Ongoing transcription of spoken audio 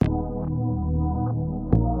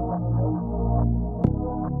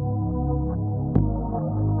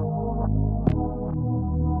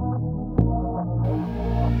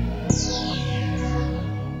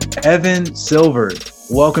Evan Silver,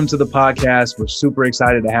 welcome to the podcast. We're super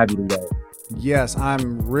excited to have you today. Yes, I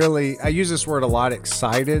use this word a lot,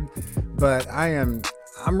 excited, but I'm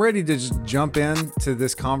ready to just jump into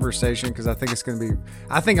this conversation because I think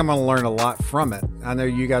I'm going to learn a lot from it. I know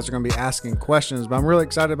you guys are going to be asking questions, but I'm really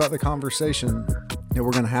excited about the conversation that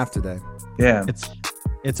we're going to have today. Yeah.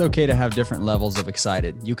 It's okay to have different levels of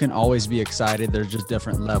excited. You can always be excited. There's just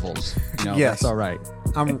different levels. Yes. That's all right.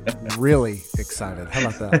 I'm really excited. How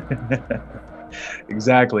about that?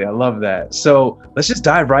 Exactly. I love that. So let's just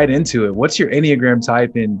dive right into it. What's your Enneagram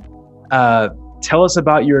type, and tell us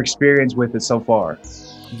about your experience with it so far.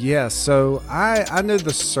 Yeah. So I know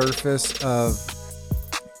the surface of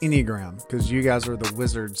Enneagram because you guys are the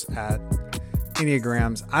wizards at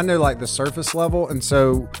Enneagrams. I know like the surface level. And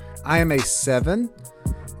so I am a 7.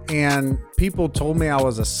 And people told me I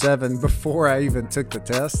was a 7 before I even took the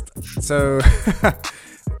test. So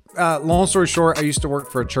long story short, I used to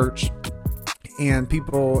work for a church and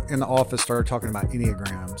people in the office started talking about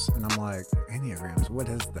Enneagrams. And I'm like, Enneagrams, what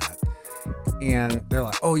is that? And they're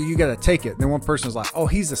like, oh, you got to take it. And then one person's like, oh,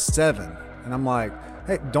 he's a 7. And I'm like,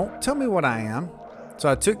 hey, don't tell me what I am. So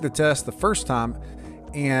I took the test the first time,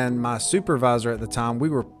 and my supervisor at the time, we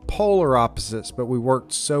were polar opposites, but we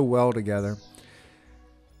worked so well together.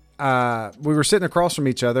 We were sitting across from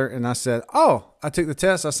each other, and I said, oh, I took the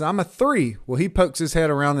test. I said, I'm a 3. Well, he pokes his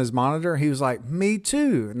head around his monitor. He was like, me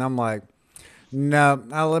too. And I'm like, no,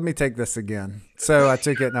 let me take this again. So I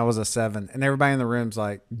took it, and I was a 7. And everybody in the room's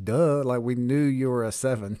like, duh, like we knew you were a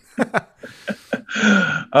 7.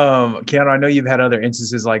 Keanu, I know you've had other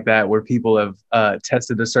instances like that where people have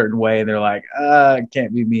tested a certain way, and they're like, it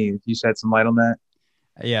can't be me. If you shed some light on that.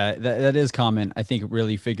 Yeah, that is common. I think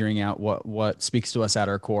really figuring out what speaks to us at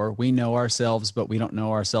our core. We know ourselves, but we don't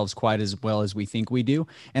know ourselves quite as well as we think we do.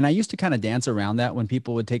 And I used to kind of dance around that when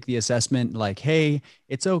people would take the assessment like, hey,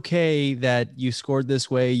 it's okay that you scored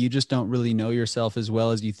this way. You just don't really know yourself as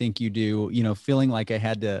well as you think you do, feeling like I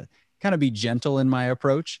had to kind of be gentle in my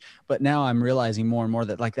approach. But now I'm realizing more and more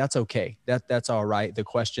that like, that's okay. That's all right. The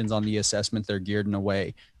questions on the assessment, they're geared in a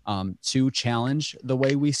way to challenge the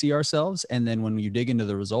way we see ourselves. And then when you dig into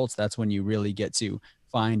the results, that's when you really get to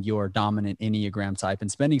find your dominant Enneagram type.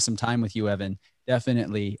 And spending some time with you, Evan,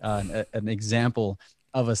 definitely an example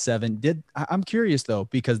of a 7. I'm curious though,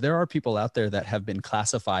 because there are people out there that have been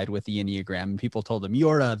classified with the Enneagram, and people told them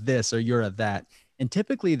you're a this or you're a that. And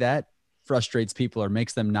typically that frustrates people or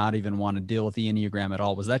makes them not even want to deal with the Enneagram at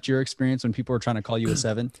all. Was that your experience when people were trying to call you a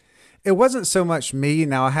 7? It wasn't so much me.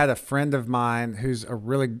 Now, I had a friend of mine who's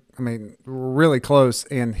really close,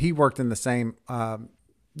 and he worked in the same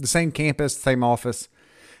campus, same office.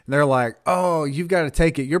 And they're like, oh, you've got to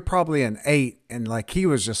take it. You're probably an 8. And like, he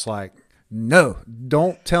was just like, no,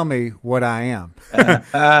 don't tell me what I am.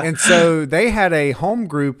 And so they had a home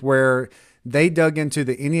group where they dug into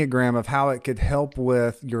the Enneagram of how it could help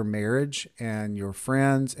with your marriage and your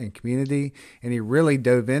friends and community. And he really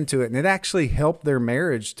dove into it, and it actually helped their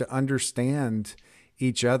marriage to understand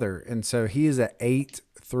each other. And so he is an 8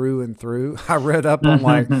 through and through. I read up on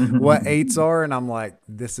like what 8s are, and I'm like,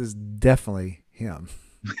 this is definitely him.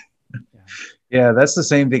 Yeah, that's the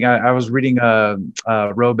same thing. I was reading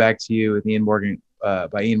Row Back to You with Ian Morgan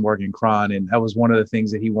by Ian Morgan Cron, and that was one of the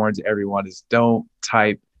things that he warns everyone is don't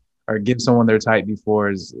type or give someone their type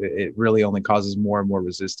before, it really only causes more and more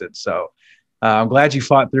resistance. So I'm glad you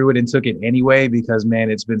fought through it and took it anyway, because man,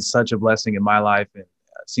 it's been such a blessing in my life, and it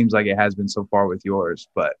seems like it has been so far with yours.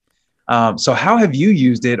 But so how have you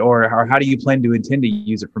used it, or how do you plan to intend to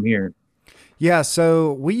use it from here? Yeah,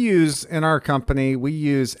 so we use in our company, we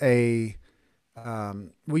use a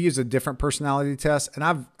different personality test, and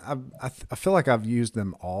I feel like I've used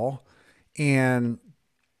them all. And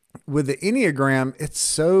with the Enneagram,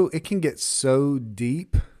 it can get so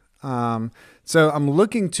deep. So I'm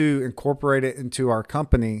looking to incorporate it into our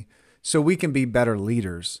company so we can be better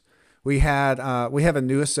leaders. We have a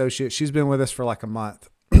new associate. She's been with us for like a month,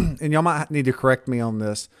 and y'all might need to correct me on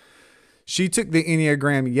this. She took the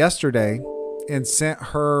Enneagram yesterday and sent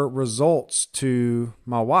her results to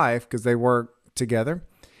my wife because they work together.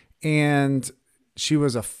 And she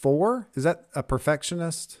was a 4. Is that a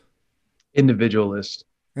perfectionist? Individualist.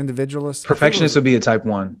 Perfectionist would be a type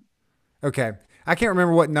 1. Okay. I can't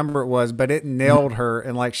remember what number it was, but it nailed her.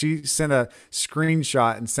 And like, she sent a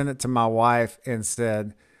screenshot and sent it to my wife and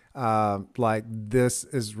said, like, this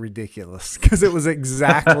is ridiculous, because it was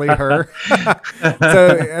exactly her.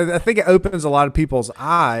 So I think it opens a lot of people's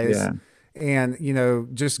eyes. Yeah. And,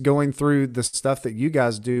 just going through the stuff that you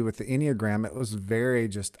guys do with the Enneagram, it was very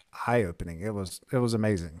just eye-opening. It was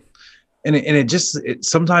amazing. And it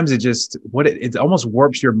sometimes it almost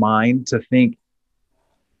warps your mind to think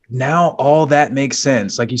now all that makes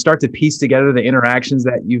sense. Like you start to piece together the interactions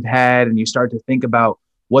that you've had and you start to think about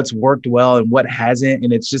what's worked well and what hasn't.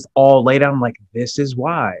 And it's just all laid out. I'm like, this is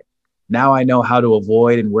why. Now I know how to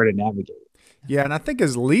avoid and where to navigate. Yeah, and I think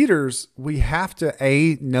as leaders, we have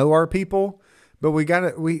to know our people, but we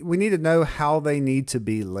need to know how they need to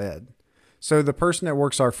be led. So the person that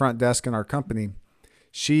works our front desk in our company,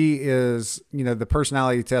 she is, the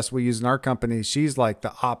personality test we use in our company, she's like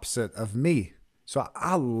the opposite of me. So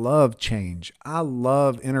I love change. I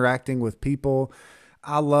love interacting with people.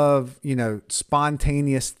 I love,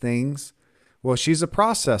 spontaneous things. Well, she's a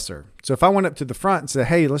processor. So if I went up to the front and said,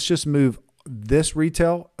 hey, let's just move this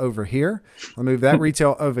retail over here, I'll move that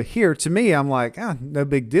retail over here. To me, I'm like, no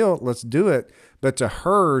big deal. Let's do it. But to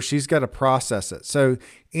her, she's got to process it. So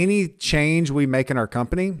any change we make in our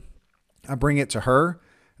company, I bring it to her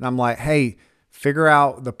and I'm like, hey, figure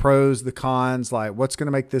out the pros, the cons, like what's going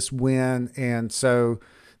to make this win. And so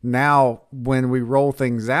now when we roll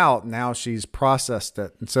things out, now she's processed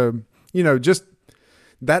it. And so, just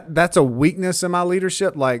that's a weakness in my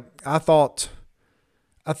leadership. Like I thought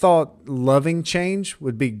loving change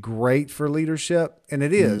would be great for leadership, and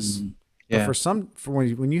it is. Yeah. But for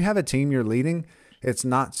when you have a team you're leading, it's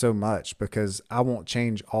not so much because I won't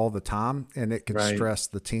change all the time, and it can stress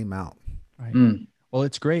the team out. Right. Well,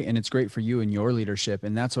 it's great. And it's great for you and your leadership.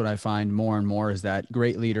 And that's what I find more and more is that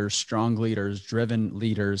great leaders, strong leaders, driven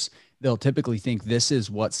leaders, they'll typically think this is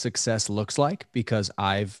what success looks like because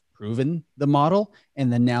I've proven the model.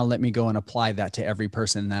 And then now let me go and apply that to every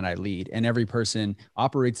person that I lead. And every person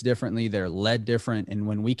operates differently. They're led different. And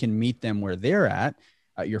when we can meet them where they're at,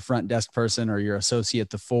 your front desk person or your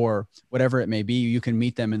associate, the four, whatever it may be, you can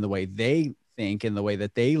meet them in the way they think, in the way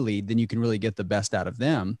that they lead, then you can really get the best out of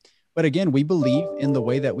them. But again, we believe in the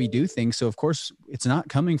way that we do things. So of course, it's not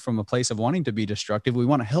coming from a place of wanting to be destructive. We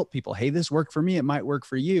want to help people. Hey, this worked for me. It might work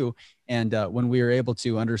for you. And when we are able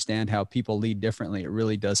to understand how people lead differently, it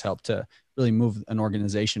really does help to really move an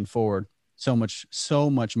organization forward so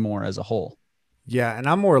much more as a whole. Yeah. And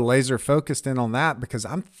I'm more laser focused in on that because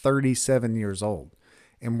I'm 37 years old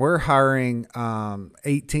and we're hiring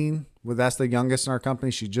 18. Well, that's the youngest in our company.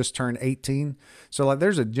 She just turned 18. So like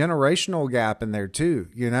there's a generational gap in there too,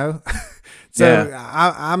 So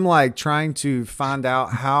yeah. I'm like trying to find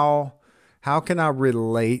out how can I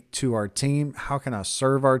relate to our team? How can I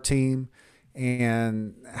serve our team?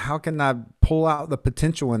 And how can I pull out the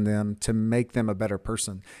potential in them to make them a better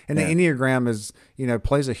person? And the Enneagram is,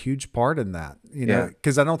 plays a huge part in that,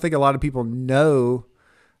 because I don't think a lot of people know,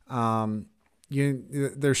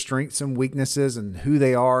 their strengths and weaknesses and who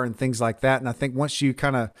they are and things like that. And I think once you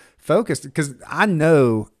kind of focus, because I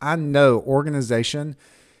know organization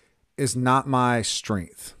is not my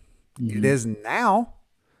strength. Mm-hmm. It is now,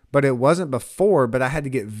 but it wasn't before, but I had to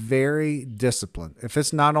get very disciplined. If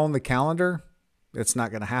it's not on the calendar, it's not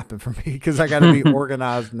going to happen for me because I got to be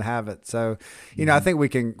organized and have it. So, I think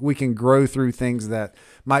we can grow through things that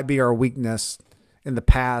might be our weakness in the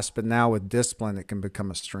past, but now with discipline, it can become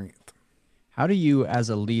a strength. How do you, as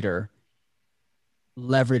a leader,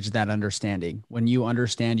 leverage that understanding when you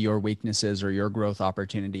understand your weaknesses or your growth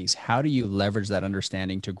opportunities? How do you leverage that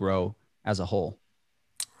understanding to grow as a whole?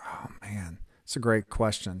 Oh man, it's a great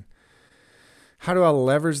question. How do I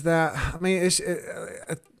leverage that? I mean,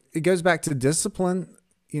 it goes back to discipline.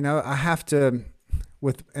 I have to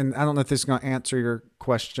and I don't know if this is going to answer your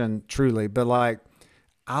question truly, but like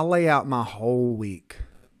I lay out my whole week.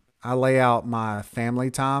 I lay out my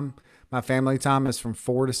family time. My family time is from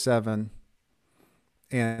 4 to 7.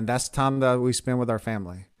 And that's time that we spend with our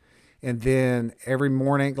family. And then every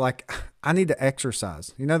morning, like I need to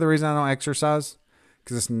exercise. The reason I don't exercise?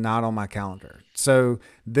 Because it's not on my calendar. So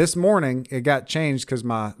this morning it got changed because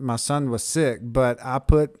my son was sick, but I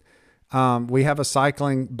put, we have a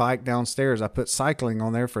cycling bike downstairs. I put cycling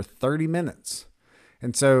on there for 30 minutes.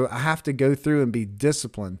 And so I have to go through and be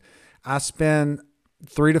disciplined. I spend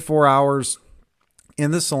 3 to 4 hours in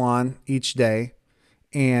the salon each day.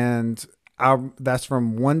 And that's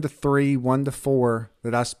from 1 to 3, 1 to 4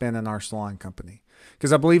 that I spend in our salon company.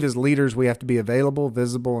 Because I believe as leaders, we have to be available,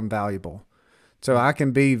 visible, and valuable. So I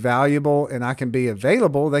can be valuable and I can be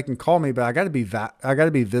available. They can call me, but I got to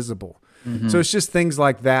be visible. Mm-hmm. So it's just things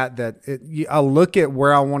like that I look at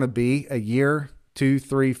where I want to be a year, 2,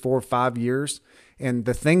 3, 4, 5 years. And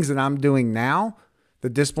the things that I'm doing now, the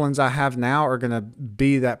disciplines I have now are going to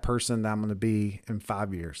be that person that I'm going to be in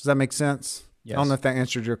 5 years. Does that make sense? Yes. I don't know if that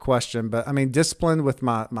answered your question, but I mean, discipline with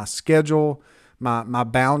my schedule, my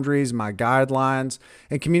boundaries, my guidelines,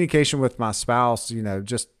 and communication with my spouse,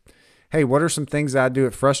 just, hey, what are some things that I do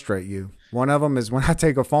that frustrate you? One of them is when I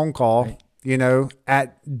take a phone call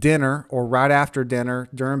at dinner or right after dinner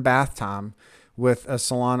during bath time with a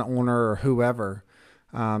salon owner or whoever.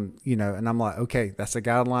 And I'm like, okay, that's a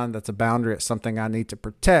guideline, that's a boundary, it's something I need to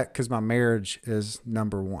protect because my marriage is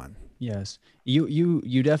number one. Yes.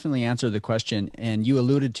 You definitely answered the question, and you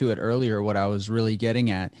alluded to it earlier. What I was really getting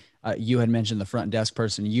at, you had mentioned the front desk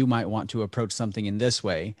person. You might want to approach something in this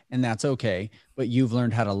way, and that's okay. But you've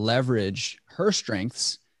learned how to leverage her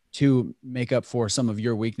strengths to make up for some of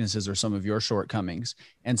your weaknesses or some of your shortcomings.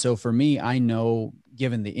 And so for me, I know,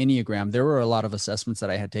 given the Enneagram, there were a lot of assessments that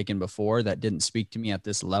I had taken before that didn't speak to me at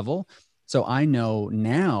this level. So I know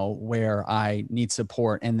now where I need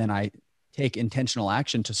support, and then I take intentional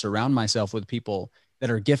action to surround myself with people that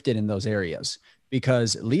are gifted in those areas,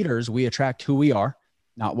 because leaders, we attract who we are,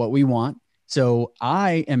 not what we want. So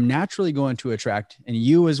I am naturally going to attract, and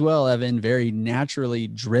you as well, Evan, very naturally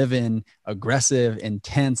driven, aggressive,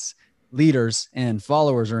 intense leaders and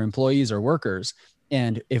followers or employees or workers.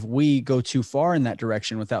 And if we go too far in that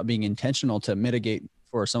direction without being intentional to mitigate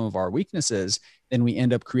for some of our weaknesses, then we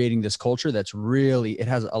end up creating this culture that's really, it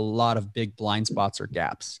has a lot of big blind spots or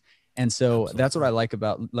gaps. And so that's what I like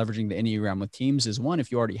about leveraging the Enneagram with teams is, one,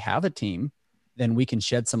 if you already have a team, then we can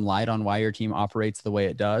shed some light on why your team operates the way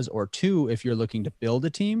it does. Or two, if you're looking to build a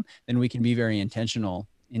team, then we can be very intentional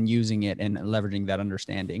in using it and leveraging that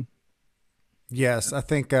understanding. Yes, I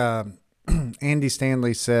think Andy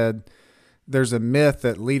Stanley said there's a myth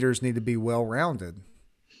that leaders need to be well rounded.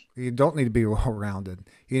 You don't need to be well rounded.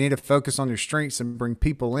 You need to focus on your strengths and bring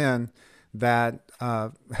people in that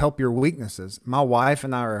help your weaknesses. My wife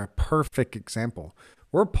and I are a perfect example.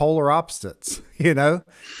 We're polar opposites,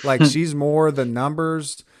 like she's more the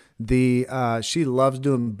numbers. She loves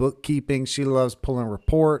doing bookkeeping. She loves pulling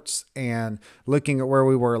reports and looking at where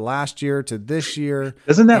we were last year to this year.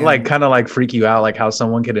 Doesn't that like kind of like freak you out? Like how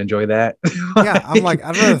someone could enjoy that? Yeah. I'm like,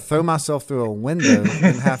 I'd rather throw myself through a window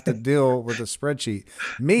than have to deal with a spreadsheet.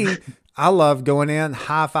 Me, I love going in,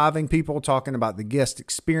 high-fiving people, talking about the guest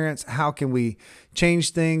experience. How can we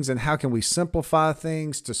change things and how can we simplify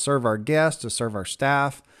things to serve our guests, to serve our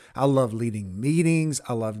staff? I love leading meetings.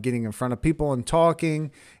 I love getting in front of people and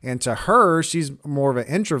talking. And to her, she's more of an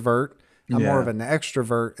introvert. I'm more of an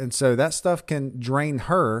extrovert. And so that stuff can drain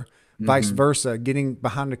her. Vice versa. Getting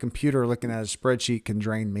behind a computer looking at a spreadsheet can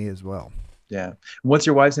drain me as well. Yeah. What's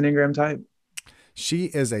your wife's Enneagram type? She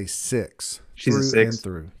is a 6. She's a 6 and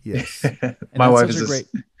through. Yes. My wife is a great.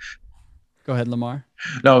 Go ahead, Lamar.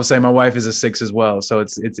 No, I was saying my wife is a 6 as well. So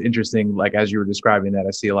it's interesting. Like as you were describing that,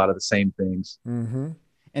 I see a lot of the same things. Mm-hmm.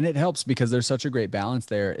 And it helps because there's such a great balance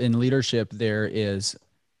there. In leadership, there's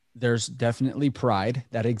definitely pride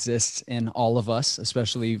that exists in all of us,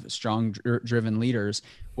 especially strong driven leaders,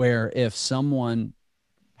 where if someone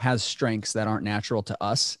has strengths that aren't natural to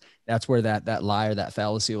us, that's where that lie or that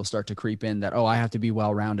fallacy will start to creep in, that, oh, I have to be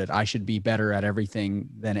well-rounded. I should be better at everything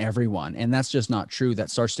than everyone. And that's just not true. That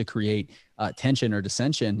starts to create tension or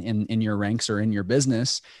dissension in your ranks or in your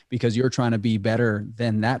business, because you're trying to be better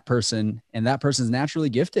than that person. And that person's naturally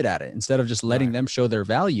gifted at it, instead of just letting them show their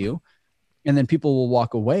value. And then people will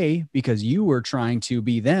walk away because you were trying to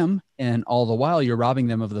be them. And all the while you're robbing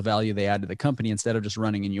them of the value they add to the company instead of just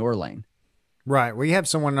running in your lane. Right. We have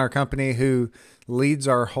someone in our company who leads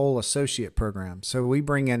our whole associate program. So we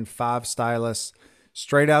bring in 5 stylists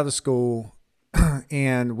straight out of school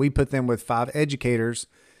and we put them with 5 educators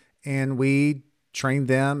and we train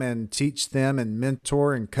them and teach them and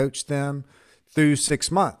mentor and coach them through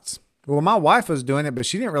 6 months. Well, my wife was doing it, but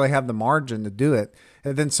she didn't really have the margin to do it.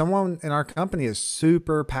 And then someone in our company is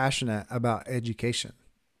super passionate about education.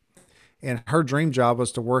 And her dream job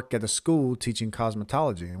was to work at a school teaching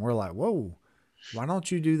cosmetology. And we're like, whoa, why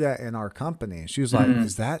don't you do that in our company? And she was like,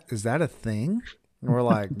 is that a thing? And we're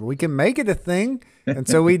like, we can make it a thing. And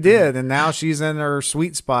so we did. And now she's in her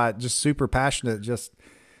sweet spot, just super passionate.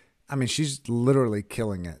 She's literally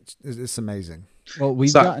killing it. It's amazing. Well,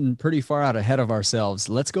 we've gotten pretty far out ahead of ourselves.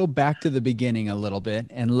 Let's go back to the beginning a little bit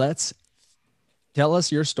and let's tell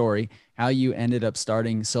us your story, how you ended up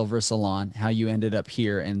starting Silver Salon, how you ended up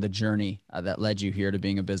here, and the journey that led you here to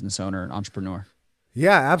being a business owner and entrepreneur.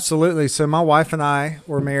 Yeah, absolutely. So my wife and I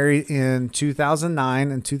were married in 2009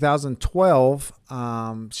 and 2012.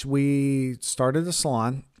 We started a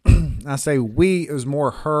salon. I say we, it was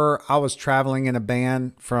more her. I was traveling in a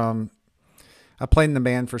band I played in the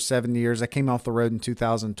band for 7 years. I came off the road in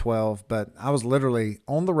 2012, but I was literally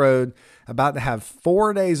on the road about to have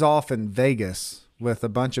 4 days off in Vegas with a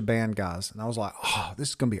bunch of band guys. And I was like, oh, this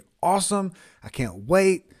is going to be awesome. I can't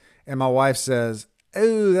wait. And my wife says,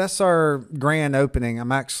 Oh, that's our grand opening.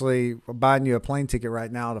 I'm actually buying you a plane ticket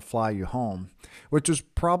right now to fly you home, which was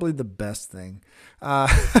probably the best thing. Uh,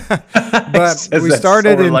 He but says we that so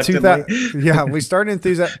started in reluctantly. 2000. Yeah, we started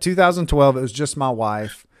in 2012. It was just my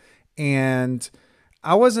wife, and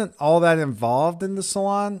I wasn't all that involved in the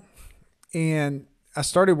salon. And I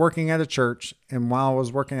started working at a church. And while I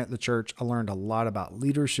was working at the church, I learned a lot about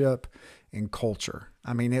leadership and culture.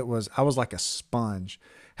 I mean, I was like a sponge.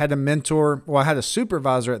 Had a mentor. Well, I had a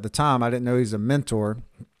supervisor at the time. I didn't know he's a mentor.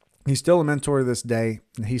 He's still a mentor to this day.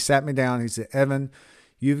 And he sat me down. He said, Evan,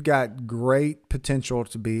 you've got great potential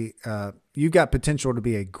to be, you've got potential to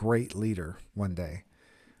be a great leader one day.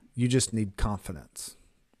 You just need confidence.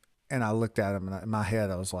 And I looked at him and in my head,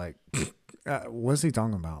 I was like, what's he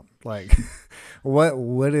talking about? Like,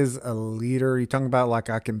 what is a leader? Are you talking about like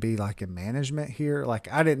I can be like in management here?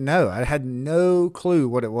 Like, I didn't know. I had no clue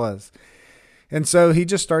what it was. And so he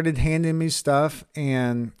just started handing me stuff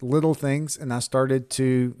and little things. And I started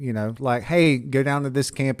to, like, hey, go down to this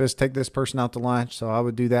campus, take this person out to lunch. So I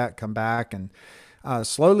would do that, come back. And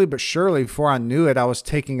slowly but surely, before I knew it, I was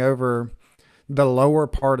taking over the lower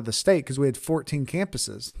part of the state because we had 14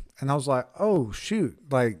 campuses. And I was like, oh, shoot,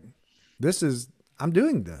 like I'm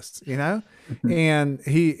doing this. And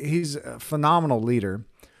he's a phenomenal leader.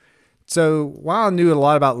 So while I knew a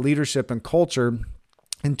lot about leadership and culture,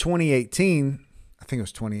 in 2018, I think it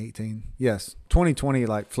was 2018. Yes. 2020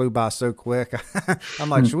 like flew by so quick.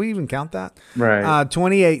 I'm like, should we even count that? Right.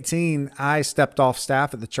 2018, I stepped off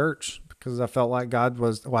staff at the church because I felt like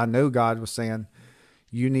I know God was saying,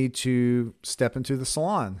 you need to step into the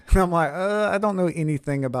salon. And I'm like, I don't know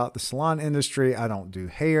anything about the salon industry. I don't do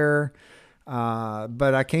hair.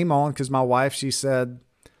 But I came on because my wife, she said,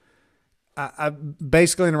 I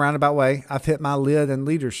basically in a roundabout way, I've hit my lid in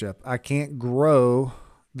leadership. I can't grow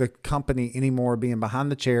the company anymore being behind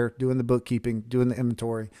the chair, doing the bookkeeping, doing the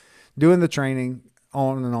inventory, doing the training,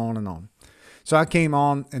 on and on and on. So I came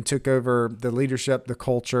on and took over the leadership, the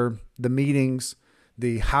culture, the meetings,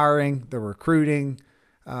 the hiring, the recruiting.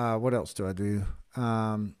 What else do I do?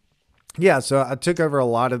 So I took over a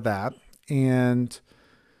lot of that, and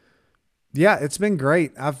yeah, it's been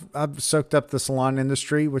great. I've soaked up the salon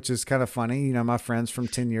industry, which is kind of funny. My friends from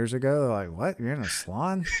 10 years ago, they're like, what? You're in a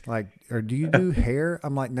salon? Like, or do you do hair?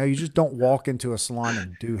 I'm like, no, you just don't walk into a salon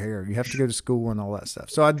and do hair. You have to go to school and all that stuff.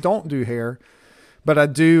 So I don't do hair, but I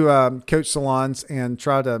do coach salons and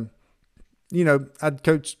try to, I'd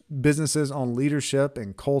coach businesses on leadership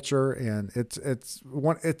and culture. And it's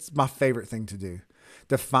my favorite thing to do,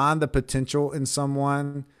 to find the potential in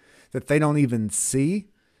someone that they don't even see,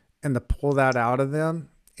 and to pull that out of them.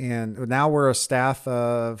 And now we're a staff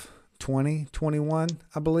of 20, 21,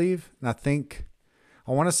 I believe. And I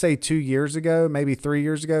want to say 2 years ago, maybe 3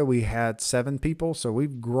 years ago, we had 7 people. So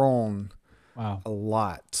we've grown Wow. a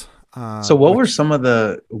lot. So what are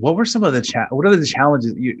the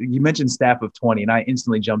challenges? You mentioned staff of 20 and I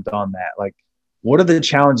instantly jumped on that. Like, what are the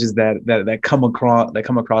challenges that come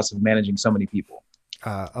across of managing so many people?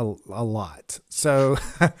 A lot. So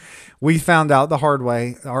we found out the hard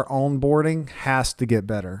way. Our onboarding has to get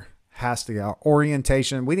better. Our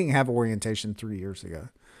orientation. We didn't have orientation 3 years ago.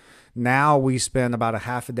 Now we spend about a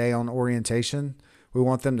half a day on orientation. We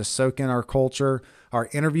want them to soak in our culture. Our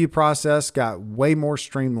interview process got way more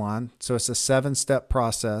streamlined. So it's a 7-step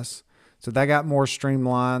process. So that got more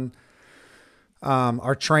streamlined.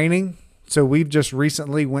 Our training. So we've just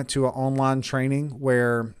recently went to an online training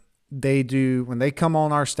where when they come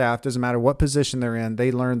on our staff, doesn't matter what position they're in, they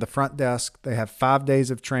learn the front desk. They have 5 days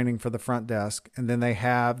of training for the front desk. And then they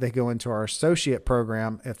go into our associate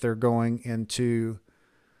program if they're going into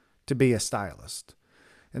to be a stylist.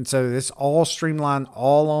 And so it's all streamlined,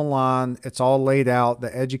 all online. It's all laid out.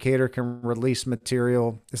 The educator can release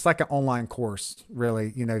material. It's like an online course,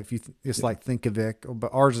 really. It's like Thinkific, but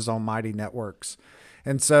ours is on Mighty Networks.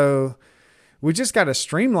 And so we just got to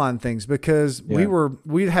streamline things because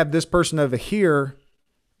we'd have this person over here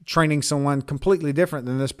training someone completely different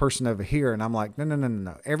than this person over here. And I'm like,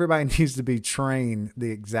 no. Everybody needs to be trained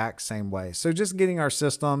the exact same way. So just getting our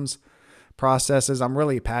systems, processes. I'm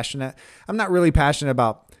really passionate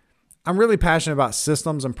about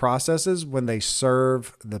systems and processes when they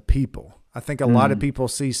serve the people. I think a lot of people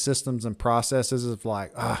see systems and processes as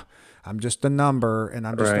like, I'm just a number and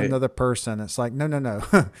I'm just another person. It's like, no.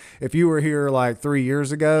 If you were here like 3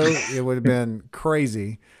 years ago, it would have been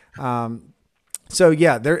crazy. So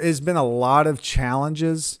yeah, there has been a lot of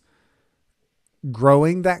challenges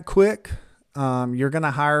growing that quick. You're going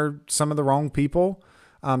to hire some of the wrong people.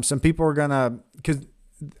 Some people are going to, because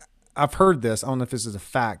I've heard this. I don't know if this is a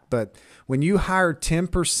fact, but when you hire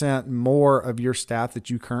 10% more of your staff that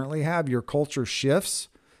you currently have, your culture shifts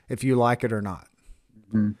if you like it or not.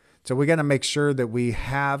 Mhm. So we got to make sure that we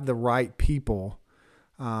have the right people.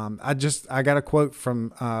 I got a quote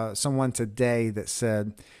from someone today that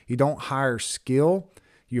said, you don't hire skill,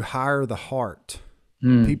 you hire the heart.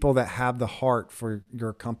 Mm. People that have the heart for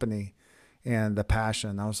your company and the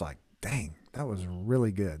passion. I was like, dang, that was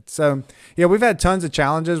really good. So yeah, we've had tons of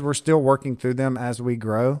challenges. We're still working through them as we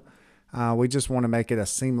grow. We just want to make it a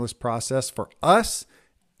seamless process for us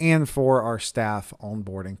and for our staff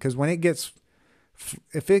onboarding. Because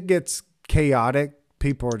if it gets chaotic,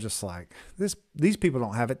 people are just like, these people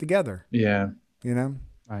don't have it together. Yeah. You know?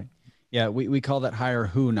 Right. Yeah. We call that hire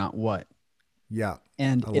who, not what. Yeah.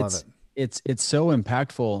 And I love it. it's so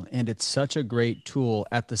impactful, and it's such a great tool.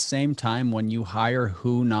 At the same time, when you hire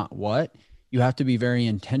who, not what, you have to be very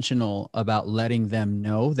intentional about letting them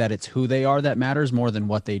know that it's who they are that matters more than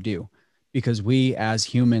what they do. Because we as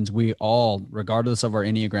humans, we all, regardless of our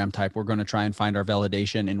Enneagram type, we're going to try and find our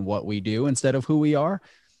validation in what we do instead of who we are.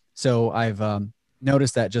 So I've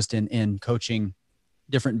noticed that just in coaching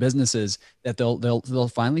different businesses, that they'll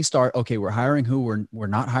finally start, okay, we're hiring who, we're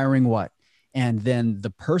not hiring what. And then the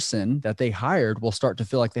person that they hired will start to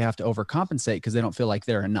feel like they have to overcompensate because they don't feel like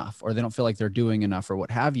they're enough, or they don't feel like they're doing enough, or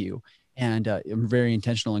what have you. And I'm very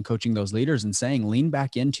intentional in coaching those leaders and saying, lean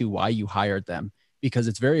back into why you hired them, because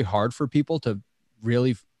it's very hard for people to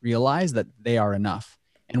really realize that they are enough.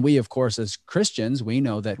 And we, of course, as Christians, we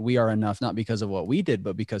know that we are enough, not because of what we did,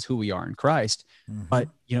 but because who we are in Christ. Mm-hmm. But,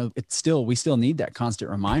 we still need that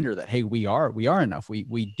constant reminder that, hey, we are enough.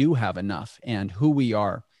 We do have enough, and who we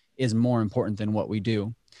are is more important than what we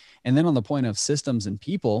do. And then on the point of systems and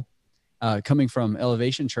people, coming from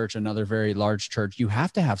Elevation Church, another very large church, you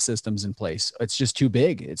have to have systems in place. It's just too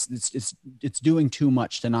big. It's doing too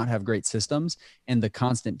much to not have great systems. And the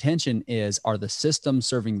constant tension is, are the systems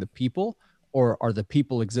serving the people, or are the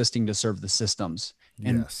people existing to serve the systems?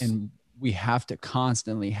 Yes. And we have to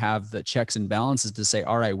constantly have the checks and balances to say,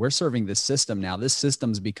 all right, we're serving this system now. This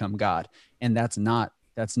system's become God. And that's not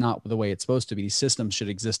the way it's supposed to be. Systems should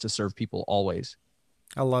exist to serve people always.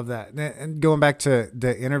 I love that. And going back to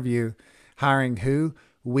the interview, hiring who,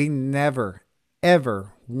 we never,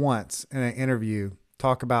 ever once in an interview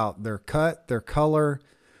talk about their cut, their color.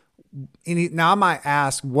 Now I might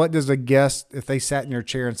ask, what does a guest, if they sat in your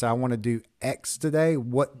chair and said, I want to do X today,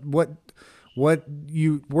 where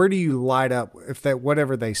do you light up if that,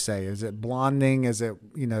 whatever they say, is it blonding? Is it,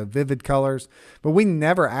 vivid colors? But we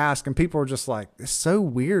never ask. And people are just like, it's so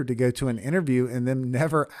weird to go to an interview and then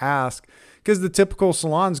never ask, because the typical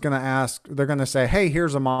salon's going to ask, they're going to say, hey,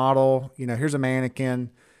 here's a model, here's a mannequin,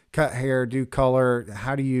 cut hair, do color.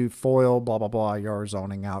 How do you foil, blah, blah, blah. You're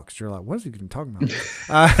zoning out because you're like, what is he even talking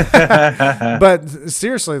about? But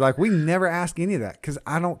seriously, like, we never ask any of that because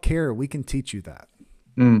I don't care. We can teach you that.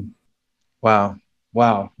 Mm.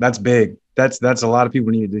 Wow. That's big. That's a lot of people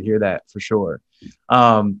need to hear that for sure.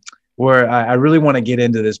 Where I really want to get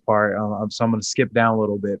into this part. So I'm going to skip down a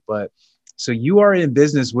little bit, but so you are in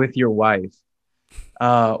business with your wife.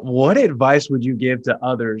 What advice would you give to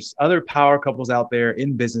other power couples out there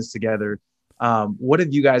in business together? What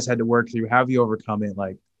have you guys had to work through? How have you overcome it?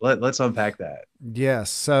 Like, let's unpack that. Yes.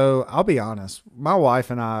 So I'll be honest. My wife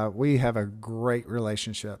and I, we have a great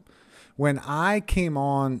relationship. When I came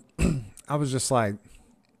on, I was just like,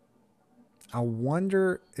 I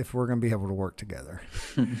wonder if we're going to be able to work together,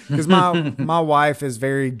 because my wife is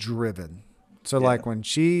very driven. So like when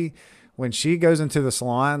she goes into the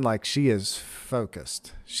salon, like, she is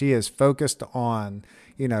focused. She is focused on,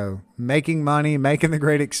 making money, making the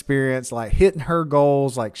great experience, like hitting her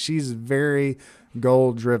goals. Like, she's very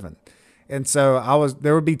goal driven. And so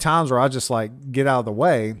there would be times where I just like get out of the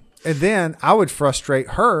way, and then I would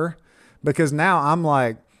frustrate her because now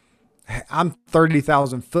I'm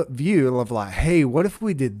 30,000 foot view of like, hey, what if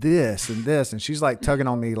we did this and this? And she's like tugging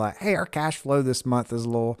on me like, hey, our cash flow this month is a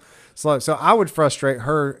little slow. So I would frustrate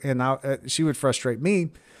her and she would frustrate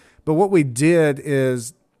me. But what we did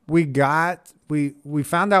is we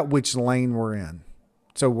found out which lane we're in.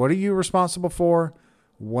 So what are you responsible for?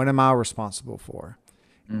 What am I responsible for?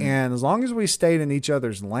 Mm. And as long as we stayed in each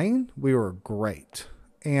other's lane, we were great.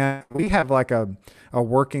 And we have like a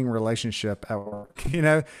working relationship at work. We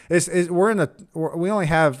only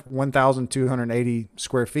have 1,280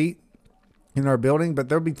 square feet in our building, but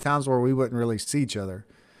there'll be times where we wouldn't really see each other.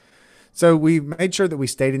 So we made sure that we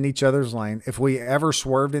stayed in each other's lane. If we ever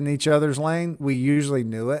swerved in each other's lane, we usually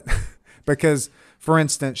knew it because, for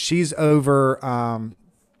instance, she's over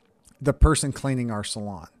the person cleaning our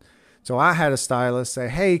salon. So I had a stylist say,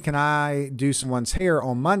 hey, can I do someone's hair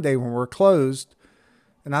on Monday when we're closed?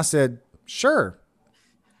 And I said, sure.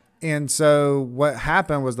 And so what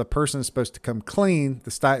happened was the person is supposed to come clean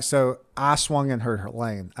the style. So I swung in her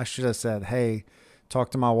lane. I should have said, hey, talk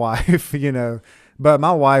to my wife, but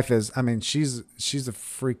my wife is, I mean, she's a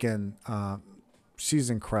freaking, she's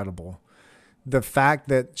incredible. The fact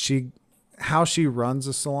that how she runs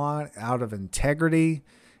a salon out of integrity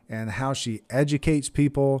and how she educates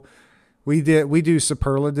people. We do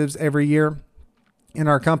superlatives every year in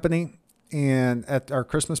our company and at our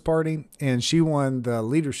Christmas party, and she won the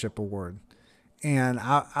leadership award. And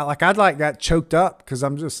I'd like got choked up because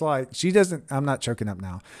I'm just like, I'm not choking up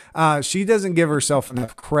now. She doesn't give herself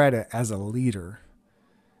enough credit as a leader.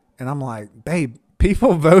 And I'm like, babe,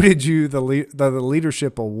 people voted you the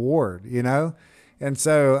leadership award, And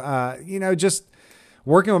so, just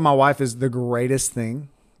working with my wife is the greatest thing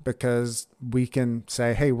because we can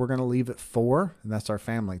say, hey, we're going to leave at 4 and that's our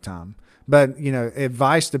family time. But,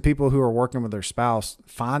 advice to people who are working with their spouse,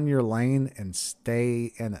 find your lane and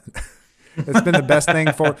stay in it. It's been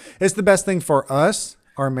it's the best thing for us,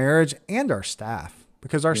 our marriage, and our staff,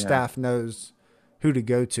 because our staff knows who to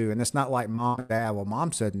go to. And it's not like mom and dad. Well,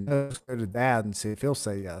 mom said no, let's go to dad and see if he'll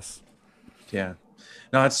say yes. Yeah.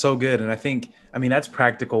 No, that's so good. And I mean, that's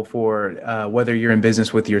practical for whether you're in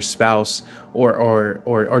business with your spouse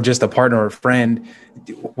or just a partner or a friend,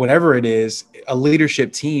 whatever it is, a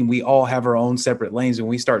leadership team, we all have our own separate lanes and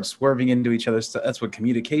we start swerving into each other. That's when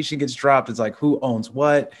communication gets dropped. It's like, who owns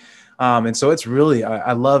what? And so it's really,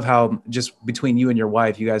 I love how just between you and your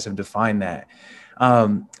wife, you guys have defined that.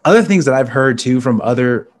 Other things that I've heard too from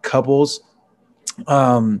other couples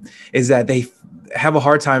is that they have a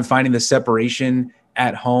hard time finding the separation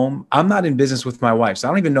at home. I'm not in business with my wife, so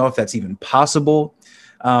I don't even know if that's even possible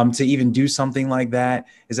to even do something like that.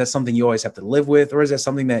 Is that something you always have to live with, or is that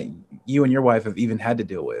something that you and your wife have even had to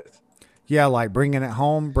deal with? Yeah, like bringing it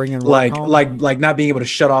home, bringing work home. Like not being able to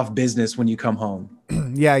shut off business when you come home.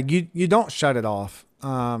 Yeah, you don't shut it off.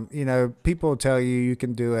 People tell you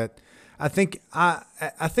can do it. I think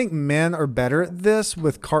men are better at this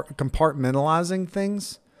with compartmentalizing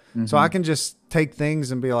things. Mm-hmm. So I can just take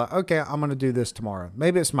things and be like, okay, I'm going to do this tomorrow.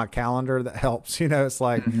 Maybe it's my calendar that helps. It's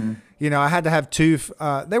like, I had to have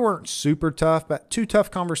they weren't super tough, but 2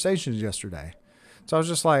 tough conversations yesterday. So I was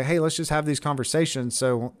just like, hey, let's just have these conversations.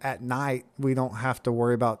 So at night, we don't have to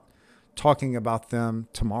worry about talking about them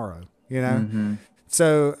tomorrow, Mm-hmm.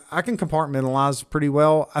 So I can compartmentalize pretty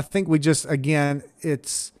well. I think again,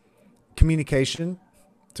 it's communication.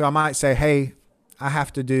 So I might say, hey, I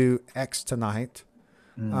have to do X tonight.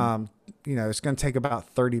 It's going to take about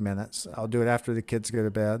 30 minutes. I'll do it after the kids go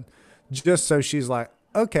to bed, just so she's like,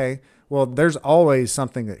 okay, well, there's always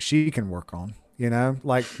something that she can work on,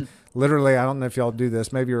 like literally, I don't know if y'all do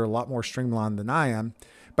this. Maybe you're a lot more streamlined than I am,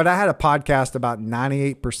 but I had a podcast about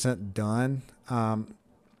 98% done.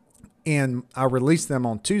 And I released them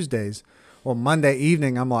on Tuesdays. Well, Monday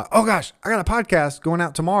evening, I'm like, oh gosh, I got a podcast going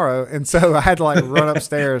out tomorrow. And so I had to run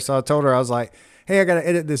upstairs. So I told her, I was like, hey, I got to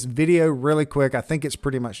edit this video really quick. I think it's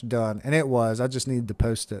pretty much done. And it was. I just needed to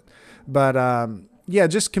post it. But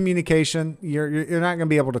just communication. You're not going to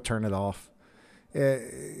be able to turn it off.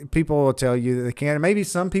 People will tell you that they can. Maybe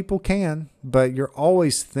some people can, but you're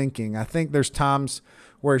always thinking. I think there's times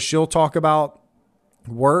where she'll talk about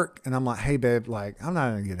work and I'm like, hey babe, I'm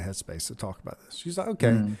not in a good headspace to talk about this. She's like, okay.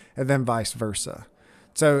 And then vice versa.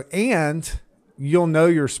 So, and you'll know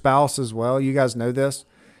your spouse as well. You guys know this.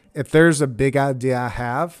 If there's a big idea I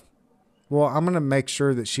have, well, I'm going to make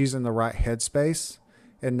sure that she's in the right headspace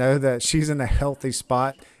and know that she's in a healthy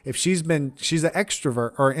spot. If she's an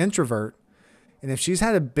extrovert or introvert, and if she's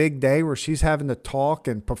had a big day where she's having to talk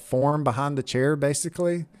and perform behind the chair,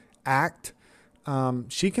 basically act,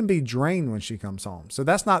 she can be drained when she comes home. So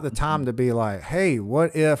that's not the time to be like, hey,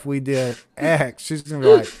 what if we did X? She's going to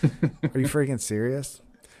be like, are you freaking serious?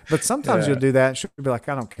 But sometimes you'll do that. And she'll be like,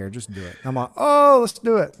 I don't care. Just do it. I'm like, oh, let's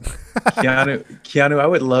do it. Keanu, I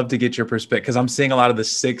would love to get your perspective because I'm seeing a lot of the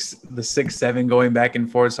 6-7 going back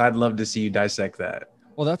and forth. So I'd love to see you dissect that.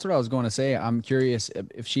 Well, that's what I was going to say. I'm curious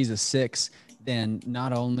if she's a 6, then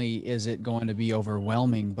not only is it going to be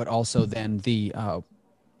overwhelming, but also then the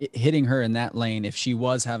hitting her in that lane. If she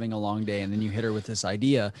was having a long day and then you hit her with this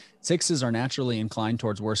idea, 6s are naturally inclined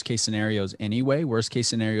towards worst case scenarios anyway, worst case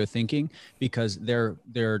scenario thinking, because they're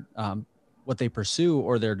what they pursue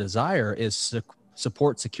or their desire is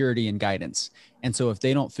support, security, and guidance. And so if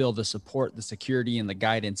they don't feel the support, the security, and the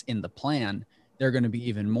guidance in the plan, they're going to be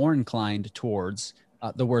even more inclined towards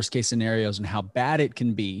the worst case scenarios and how bad it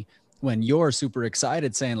can be. when you're super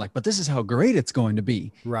excited saying like, but this is how great it's going to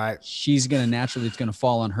be, Right. she's going to naturally, it's going to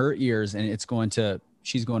fall on her ears, and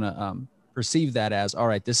she's going to perceive that as, all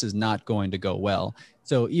right, this is not going to go well.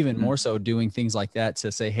 So even Mhm. more so doing things like that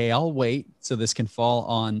to say, hey, I'll wait so this can fall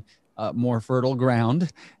on more fertile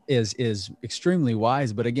ground is extremely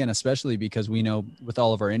wise. But again, especially because we know with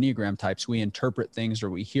all of our Enneagram types, we interpret things or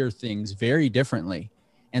we hear things very differently.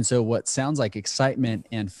 And so what sounds like excitement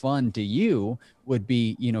and fun to you would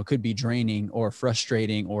be, could be draining or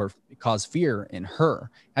frustrating or cause fear in her.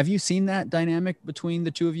 Have you seen that dynamic between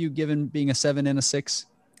the two of you, given being a 7 and a 6?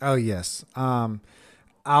 Oh yes.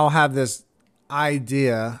 I'll have this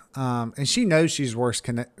idea, and she knows she's worst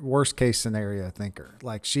case scenario thinker.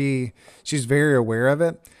 Like she's very aware of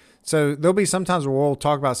it. So there'll be sometimes where we'll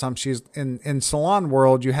talk about something. She's in salon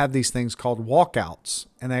world. You have these things called walkouts,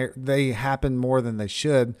 and they happen more than they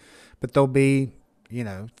should. But there'll be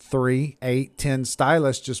 3, 8, 10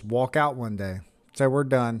 stylists just walk out one day. Say we're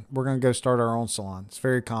done. We're gonna go start our own salon. It's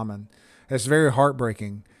very common. It's very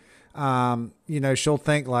heartbreaking. She'll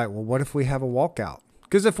think like, well, what if we have a walkout?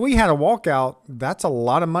 Because if we had a walkout, that's a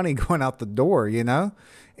lot of money going out the door,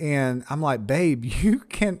 And I'm like, babe,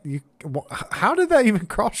 how did that even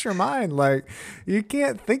cross your mind? Like, you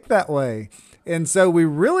can't think that way. And so we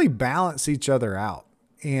really balance each other out.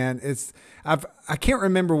 And I can't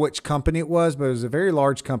remember which company it was, but it was a very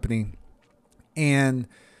large company. And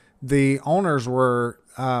the owners were,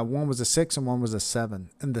 one was a 6 and one was a 7.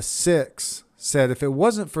 And the 6 said, if it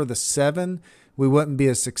wasn't for the 7, we wouldn't be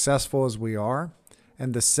as successful as we are.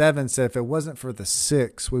 And the 7 said, if it wasn't for the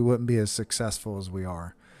 6, we wouldn't be as successful as we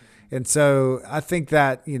are. And so I think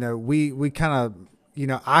that, we kind of,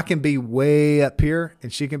 I can be way up here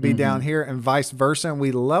and she can be down here and vice versa. And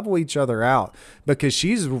we level each other out because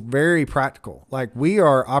she's very practical. Like we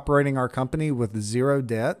are operating our company with 0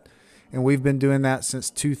 debt. And we've been doing that since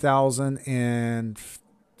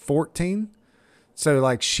 2014. So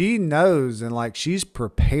like she knows and like she's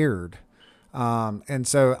prepared. And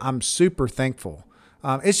so I'm super thankful.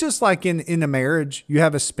 It's just like in a marriage, you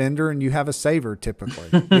have a spender and you have a saver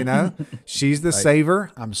typically, she's the right.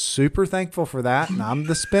 Saver. I'm super thankful for that. And I'm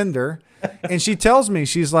the spender. And she tells me,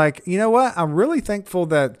 she's like, you know what? I'm really thankful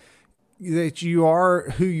that you are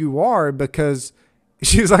who you are, because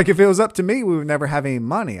she's like, if it was up to me, we would never have any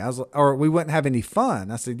money. Or we wouldn't have any fun.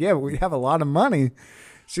 I said, yeah, but we have a lot of money.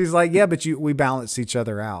 She's like, yeah, but we balance each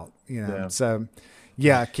other out, Yeah. So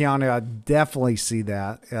yeah, Keanu, I definitely see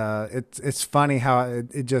that. It's funny how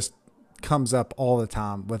it just comes up all the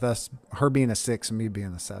time with us, her being a 6 and me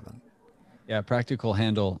being a 7. Yeah, practical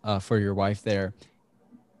handle for your wife there.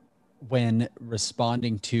 When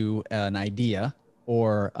responding to an idea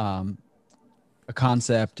or a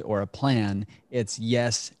concept or a plan, it's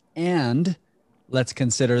yes, and let's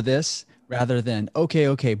consider this, rather than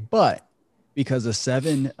okay, but, because a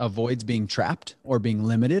 7 avoids being trapped or being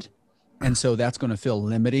limited. And so that's going to feel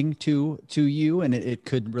limiting to you, and it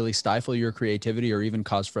could really stifle your creativity or even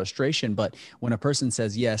cause frustration. But when a person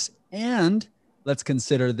says yes, and let's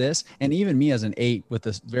consider this, and even me as an 8 with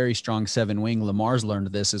a very strong 7 wing, Lamar's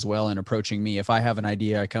learned this as well in approaching me. If I have an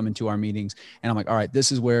idea, I come into our meetings and I'm like, all right,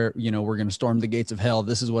 this is where, we're going to storm the gates of hell.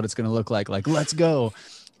 This is what it's going to look like, let's go.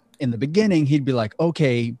 In the beginning, he'd be like,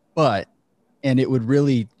 okay, but, and it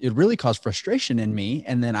really cause frustration in me.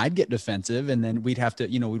 And then I'd get defensive, and then we'd have to,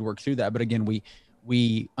 we'd work through that. But again,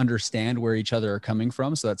 we understand where each other are coming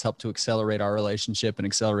from. So that's helped to accelerate our relationship and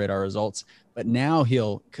accelerate our results. But now he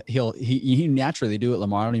naturally do it,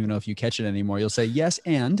 Lamar. I don't even know if you catch it anymore. You'll say, yes,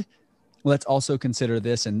 and let's also consider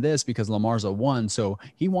this and this, because Lamar's a 1. So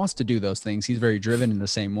he wants to do those things. He's very driven in the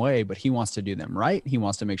same way, but he wants to do them right. He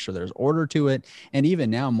wants to make sure there's order to it. And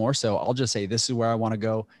even now more so, I'll just say, this is where I want to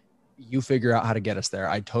go. You figure out how to get us there.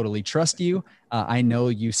 I totally trust you. I know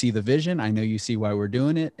you see the vision. I know you see why we're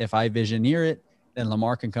doing it. If I visioneer it, then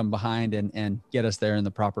Lamar can come behind and get us there in the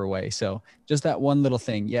proper way. So just that one little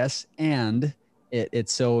thing. Yes. And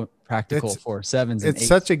it's so practical for 7s and 8s. It's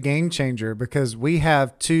such a game changer, because we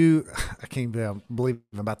have 2, I can't believe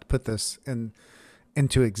I'm about to put this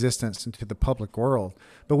into existence, into the public world,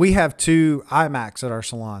 but we have 2 iMacs at our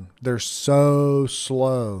salon. They're so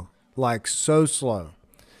slow, like so slow.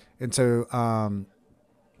 And so,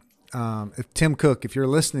 if Tim Cook, if you're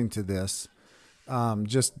listening to this,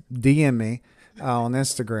 just DM me on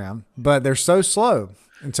Instagram. But they're so slow,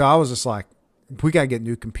 and so I was just like, we got to get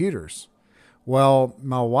new computers. Well,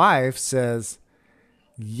 my wife says,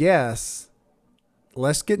 yes,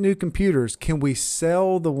 let's get new computers. Can we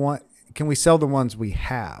sell the ones we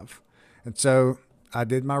have? And so I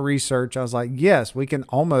did my research. I was like, yes, we can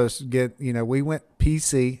almost get. We went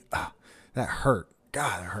PC. Oh, that hurt.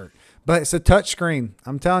 God, it hurt. but it's a touch screen.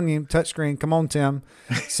 I'm telling you, touch screen. Come on, Tim.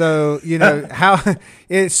 So, how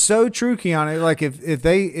it's so true, Keanu. Like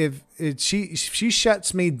if she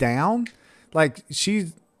shuts me down, like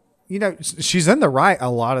she's in the right a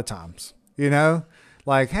lot of times,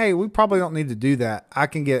 like, hey, we probably don't need to do that.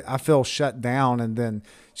 I feel shut down. And then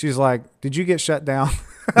she's like, did you get shut down?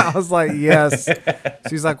 I was like, yes.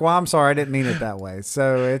 She's like, well, I'm sorry. I didn't mean it that way.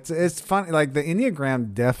 So it's funny. Like the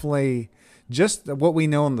Enneagram definitely, just what we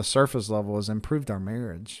know on the surface level, has improved our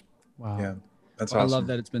marriage. Wow. Yeah. That's Well, awesome. I love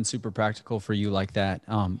that it's been super practical for you like that.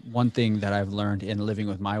 One thing that I've learned in living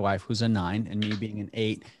with my wife, who's a 9, and me being an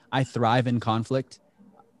 8, I thrive in conflict,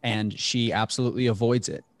 and she absolutely avoids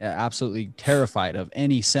it. Absolutely terrified of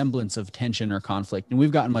any semblance of tension or conflict. And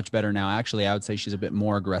we've gotten much better now. Actually, I would say she's a bit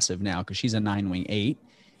more aggressive now because she's a 9-wing 8.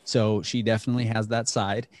 So she definitely has that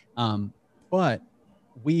side. But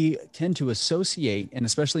we tend to associate, and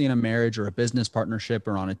especially in a marriage or a business partnership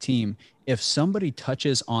or on a team, if somebody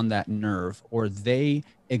touches on that nerve or they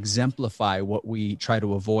exemplify what we try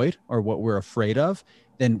to avoid or what we're afraid of,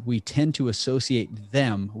 then we tend to associate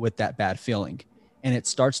them with that bad feeling. And it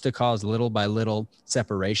starts to cause little by little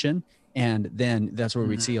separation. And then that's where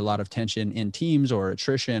we see a lot of tension in teams or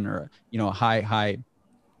attrition or, a high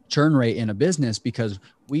churn rate in a business, because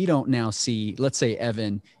we don't now see, let's say,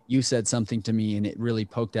 Evan, you said something to me and it really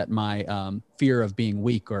poked at my fear of being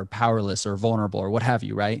weak or powerless or vulnerable or what have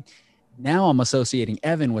you, right? Now I'm associating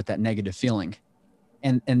Evan with that negative feeling.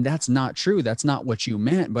 And that's not true. That's not what you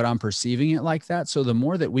meant, but I'm perceiving it like that. So the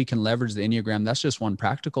more that we can leverage the Enneagram, that's just one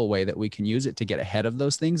practical way that we can use it to get ahead of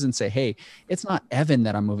those things and say, hey, it's not Evan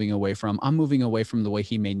that I'm moving away from. I'm moving away from the way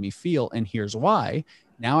he made me feel. And here's why.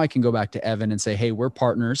 Now I can go back to Evan and say, hey, we're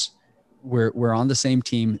partners. We're on the same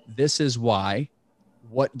team. This is why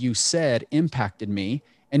what you said impacted me.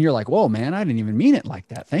 And you're like, whoa, man, I didn't even mean it like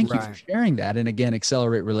that. Thank you for sharing that. And again,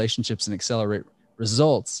 accelerate relationships and accelerate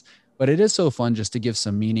results. But it is so fun just to give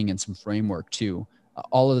some meaning and some framework to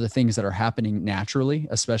all of the things that are happening naturally,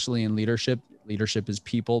 especially in leadership. Leadership is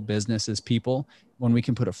people, business is people. When we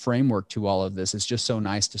can put a framework to all of this, it's just so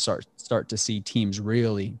nice to start to see teams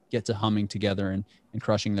really get to humming together and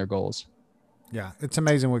crushing their goals. Yeah, it's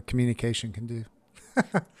amazing what communication can do.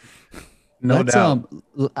 No doubt.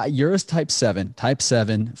 You're a type 7. Type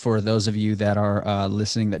 7, for those of you that are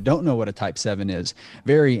listening that don't know what a type 7 is,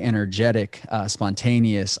 very energetic,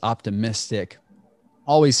 spontaneous, optimistic,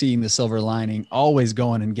 always seeing the silver lining, always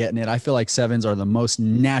going and getting it. I feel like 7s are the most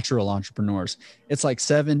natural entrepreneurs. It's like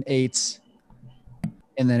 7, 8s,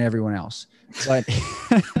 and then everyone else. But,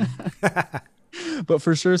 but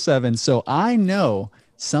for sure 7. So I know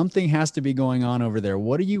something has to be going on over there.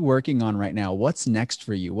 What are you working on right now? What's next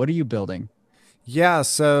for you? What are you building? Yeah.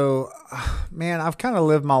 So, man, I've kind of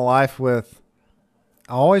lived my life with,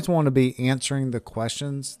 I always want to be answering the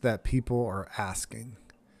questions that people are asking.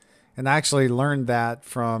 And I actually learned that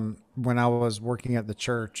from when I was working at the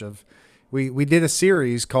church. We did a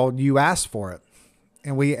series called You Asked For It.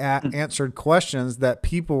 And we answered questions that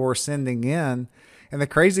people were sending in. And the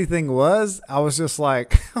crazy thing was, I was just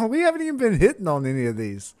like, we haven't even been hitting on any of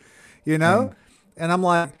these, And I'm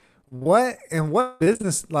like, what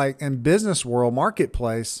business, like in business world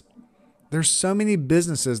marketplace, there's so many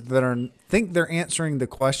businesses that think they're answering the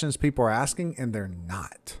questions people are asking, and they're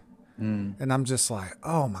not. And I'm just like,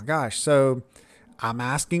 oh my gosh. So I'm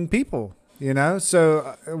asking people,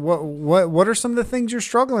 so what are some of the things you're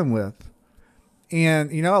struggling with?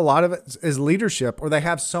 And, a lot of it is leadership, or they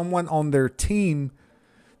have someone on their team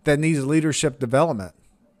that needs leadership development.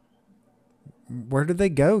 Where do they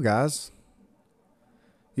go, guys?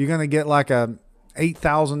 You're going to get like a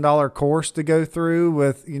 $8,000 course to go through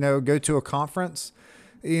with, go to a conference,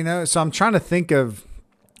 so I'm trying to think of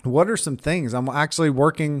what are some things. I'm actually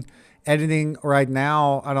editing right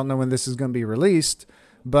now. I don't know when this is going to be released,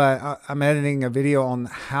 but I'm editing a video on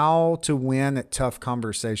how to win at tough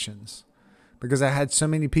conversations, because I had so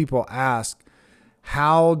many people ask,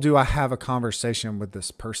 how do I have a conversation with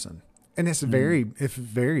this person? And it's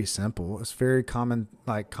very simple. It's very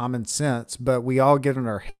common sense, but we all get in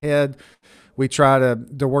our head. We try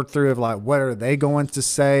to work through of like, what are they going to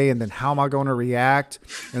say? And then how am I going to react?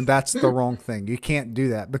 And that's the wrong thing. You can't do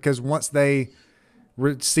that, because once they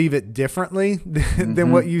receive it differently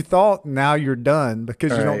than what you thought, now you're done,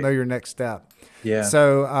 because you don't know your next step. Yeah.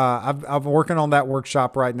 So I'm working on that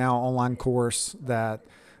workshop right now, online course that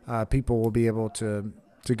people will be able to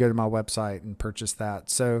go to my website and purchase that.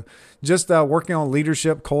 So just working on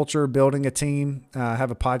leadership, culture, building a team,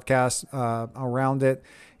 have a podcast around it,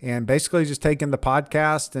 and basically just taking the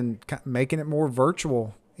podcast and making it more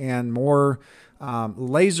virtual and more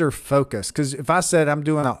laser focused. Because if I said I'm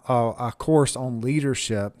doing a course on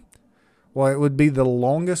leadership, Well, it would be the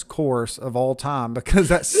longest course of all time because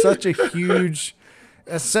that's such a huge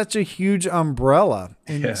umbrella.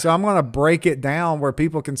 And Yeah. so I'm going to break it down where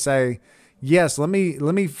people can say, yes, let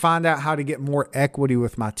me find out how to get more equity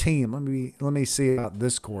with my team. Let me see about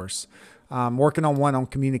this course. Working on one on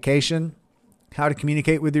communication, how to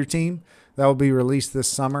communicate with your team. That will be released this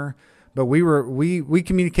summer. But we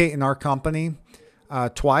communicate in our company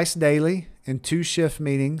twice daily in 2 shift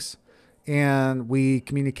meetings, and we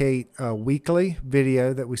communicate a weekly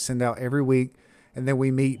video that we send out every week, and then we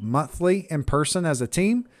meet monthly in person as a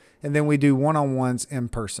team, and then we do one-on-ones in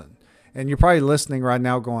person. And you're probably listening right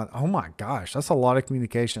now going, oh my gosh, that's a lot of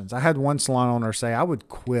communications. I had one salon owner say, I would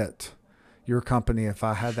quit your company if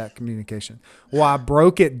I had that communication. Well, I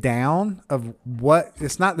broke it down of what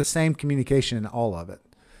it's not the same communication in all of it.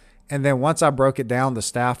 And then once I broke it down, the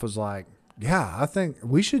staff was like, yeah, I think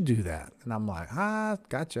we should do that. And I'm like,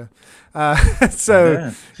 gotcha.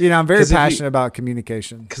 So, Yeah. I'm very 'Cause if you- passionate about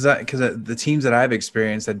communication. because the teams that I've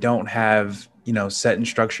experienced that don't have set and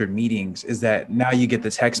structured meetings is that now you get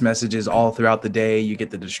the text messages all throughout the day, you get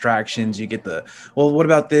the distractions, you get the, well, what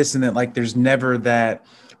about this, and then like there's never that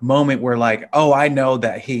moment where like, oh, I know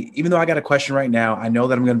that, hey, even though I got a question right now, I know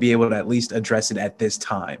that I'm going to be able to at least address it at this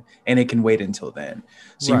time, and it can wait until then.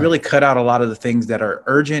 So you Right. really cut out a lot of the things that are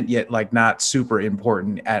urgent yet like not super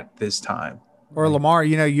important at this time. Or Lamar,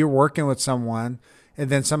 you're working with someone and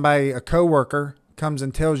then a coworker comes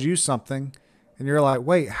and tells you something and you're like,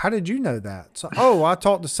 wait, how did you know that? So, I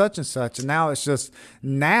talked to such and such. And now it's just,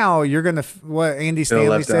 now you're going to, what Andy Feel Stanley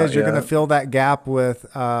left says, out, you're yeah. going to fill that gap with,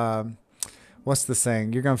 what's the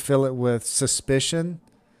saying? You're going to fill it with suspicion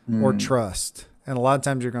or trust. And a lot of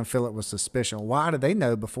times you're going to fill it with suspicion. Why do they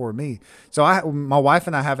know before me? So my wife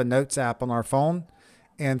and I have a notes app on our phone.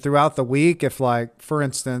 And throughout the week, if like, for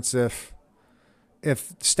instance, if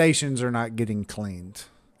stations are not getting cleaned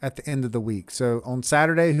at the end of the week. So on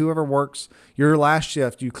Saturday, whoever works your last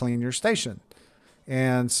shift, you clean your station.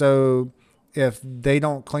 And so if they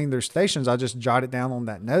don't clean their stations, I just jot it down on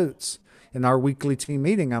that notes. In our weekly team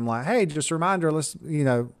meeting, I'm like, hey, just a reminder, let's,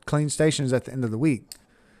 clean stations at the end of the week.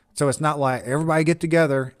 So it's not like everybody get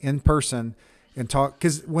together in person and talk.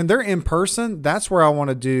 Because when they're in person, that's where I want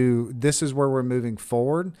to do, this is where we're moving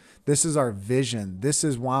forward. This is our vision. This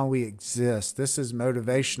is why we exist. This is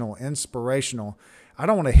motivational, inspirational. I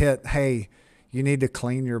don't want to hit, hey, you need to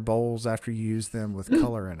clean your bowls after you use them with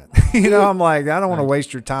color in it. I'm like, I don't want to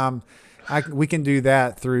waste your time. We can do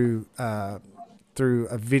that through a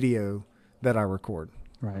video that I record.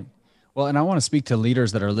 Right. Well, and I want to speak to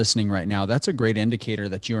leaders that are listening right now. That's a great indicator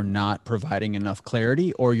that you're not providing enough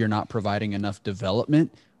clarity or you're not providing enough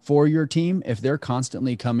development for your team. If they're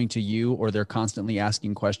constantly coming to you or they're constantly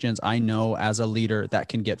asking questions, I know as a leader that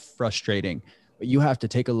can get frustrating. But you have to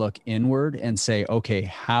take a look inward and say, okay,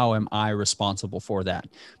 how am I responsible for that?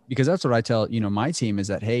 Because that's what I tell, my team is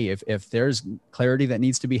that, hey, if there's clarity that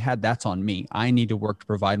needs to be had, that's on me. I need to work to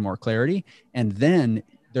provide more clarity. And then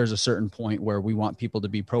there's a certain point where we want people to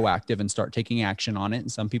be proactive and start taking action on it. And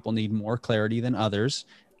some people need more clarity than others.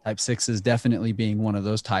 Type 6 is definitely being one of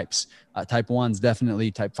those types. Type 1's definitely,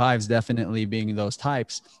 type 5's definitely being those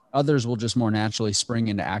types. Others will just more naturally spring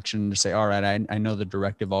into action to say, all right, I know the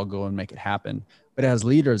directive, I'll go and make it happen. But as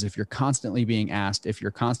leaders, if you're constantly being asked, if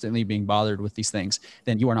you're constantly being bothered with these things,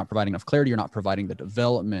 then you are not providing enough clarity. You're not providing the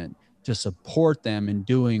development to support them in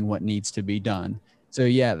doing what needs to be done. So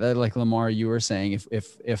yeah, that, like Lamar, you were saying,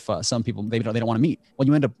 if some people, they don't want to meet, well,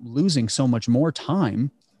 you end up losing so much more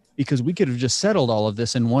time because we could have just settled all of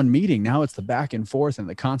this in one meeting. Now it's the back and forth and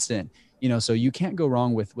the constant, so you can't go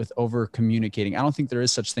wrong with over communicating. I don't think there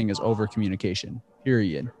is such thing as over communication,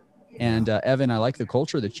 period. And Evan, I like the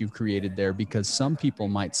culture that you've created there because some people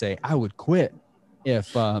might say, I would quit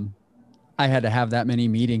if I had to have that many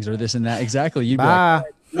meetings or this and that. Exactly. You'd Bye.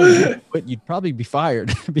 be like, but you'd probably be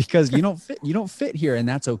fired because you don't fit here. And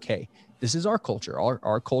that's okay. This is our culture.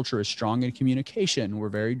 Our culture is strong in communication. We're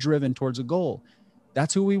very driven towards a goal.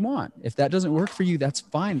 That's who we want. If that doesn't work for you, that's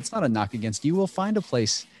fine. It's not a knock against you. We'll find a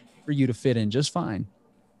place for you to fit in just fine.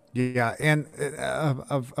 Yeah. And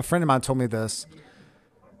a friend of mine told me this.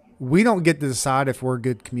 We don't get to decide if we're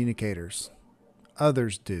good communicators.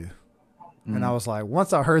 Others do. And I was like,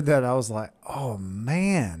 once I heard that, I was like, oh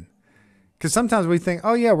man. Because sometimes we think,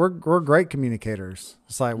 oh yeah, we're great communicators.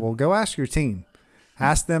 It's like, well, go ask your team.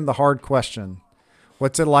 Ask them the hard question.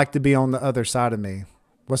 What's it like to be on the other side of me?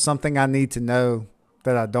 What's something I need to know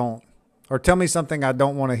that I don't? Or tell me something I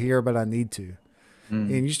don't want to hear, but I need to. And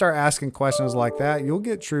you start asking questions like that, you'll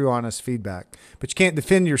get true, honest feedback. But you can't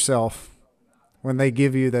defend yourself when they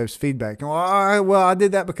give you those feedback. Well, I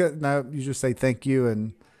did that because, no, you just say thank you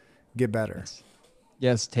and get better.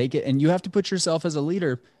 Yes, take it. And you have to put yourself as a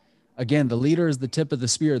leader. Again, the leader is the tip of the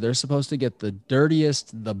spear. They're supposed to get the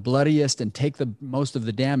dirtiest, the bloodiest, and take the most of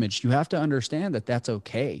the damage. You have to understand that that's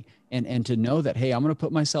okay. And to know that, hey, I'm going to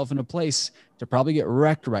put myself in a place to probably get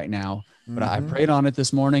wrecked right now. But I Mm-hmm. prayed on it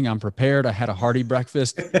this morning. I'm prepared. I had a hearty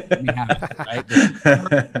breakfast. Let me have it, right? This is gonna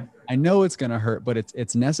hurt. I know it's going to hurt, but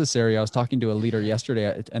it's necessary. I was talking to a leader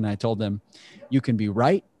yesterday, and I told them, you can be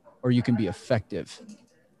right or you can be effective.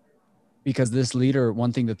 Because this leader,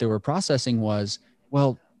 one thing that they were processing was,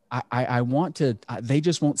 well, I want to, they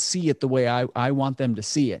just won't see it the way I want them to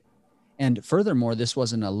see it. And furthermore, this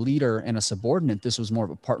wasn't a leader and a subordinate. This was more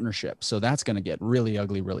of a partnership. So that's going to get really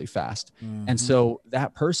ugly really fast. And Mm-hmm. so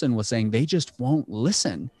that person was saying they just won't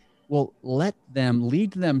listen. Well, let them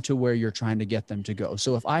lead them to where you're trying to get them to go.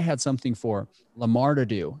 So if I had something for Lamar to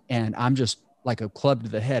do and I'm just like a club to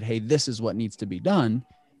the head, hey, this is what needs to be done,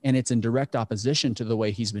 and it's in direct opposition to the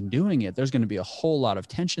way he's been doing it, there's going to be a whole lot of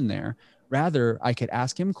tension there. Rather, I could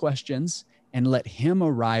ask him questions and let him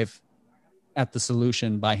arrive at the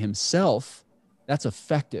solution by himself. That's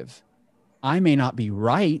effective. I may not be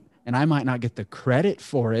right and I might not get the credit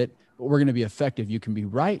for it, but we're going to be effective. You can be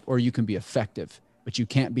right or you can be effective, but you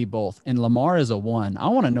can't be both. And Lamar is a one. I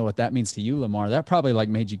want to know what that means to you, Lamar. That probably like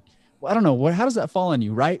made you, well, I don't know. How does that fall on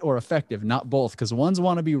you? Right or effective? Not both. Because ones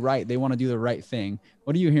want to be right. They want to do the right thing.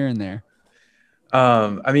 What are you hearing there?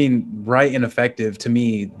 I mean, right and effective to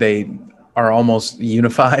me, they are almost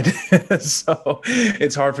unified. So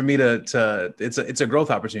it's hard for me to it's a growth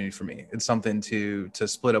opportunity for me. It's something to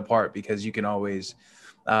split apart because you can always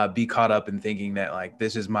be caught up in thinking that like,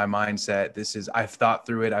 this is my mindset. This is, I've thought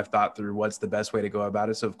through it. I've thought through what's the best way to go about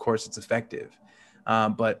it. So of course it's effective.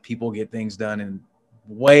 But people get things done in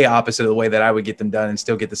way opposite of the way that I would get them done and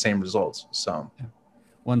still get the same results. So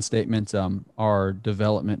One statement, our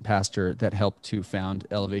development pastor that helped to found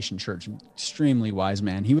Elevation Church, extremely wise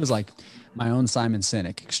man. He was like my own Simon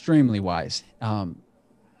Sinek, extremely wise.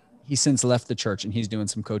 He since left the church and he's doing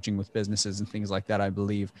some coaching with businesses and things like that, I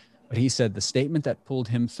believe. But he said the statement that pulled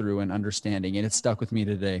him through and understanding, and it stuck with me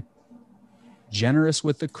today: generous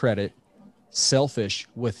with the credit, selfish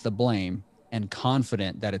with the blame, and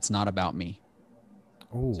confident that it's not about me.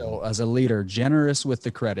 Ooh. So, as a leader, generous with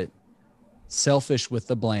the credit, selfish with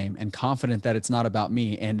the blame, and confident that it's not about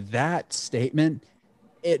me. And that statement,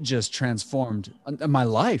 it just transformed my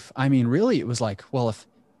life. I mean, really, it was like, well, if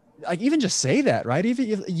like even just say that, right? Even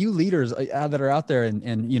if you leaders that are out there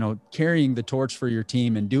and, you know, carrying the torch for your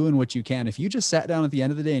team and doing what you can, if you just sat down at the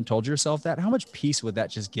end of the day and told yourself that, how much peace would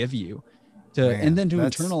that just give you? And Man, then to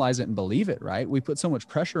that's internalize it and believe it, right? We put so much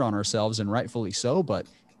pressure on ourselves, and rightfully so, but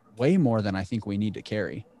way more than I think we need to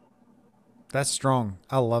carry. that's strong.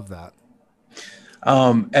 I love that.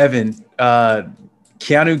 Evan,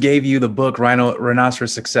 Keanu gave you the book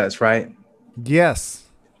Rhinoceros Success, right? Yes,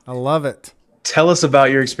 I love it. Tell us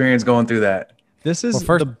about your experience going through that. This Well, is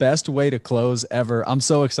first, the best way to close ever. I'm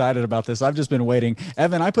so excited about this. I've just been waiting.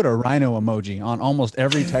 Evan, I put a rhino emoji on almost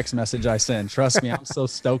every text message I send. Trust me, I'm so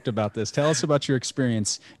stoked about this. Tell us about your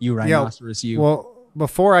experience, you yeah. rhinoceros, you. Well,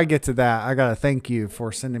 before I get to that, I gotta thank you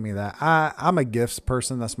for sending me that. I'm a gifts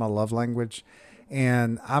person. That's my love language,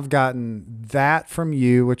 and I've gotten that from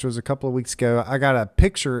you, which was a couple of weeks ago. I got a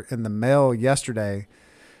picture in the mail yesterday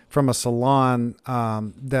from a salon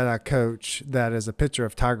that I coach. That is a picture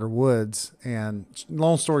of Tiger Woods. And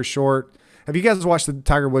long story short, have you guys watched the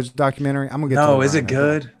Tiger Woods documentary? I'm gonna get to No, the is it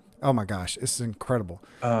rhino. good? Oh my gosh, it's incredible.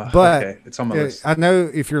 But Okay, it's on my list. I know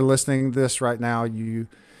if you're listening to this right now, you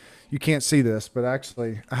can't see this, but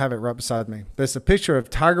actually I have it right beside me. But it's a picture of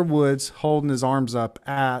Tiger Woods holding his arms up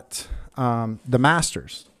at the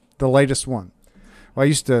Masters, the latest one. Well,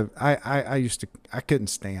 I couldn't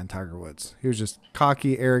stand Tiger Woods. He was just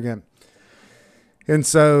cocky, arrogant. And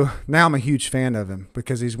so now I'm a huge fan of him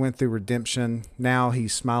because he's went through redemption. Now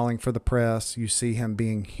he's smiling for the press. You see him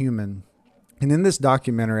being human. And in this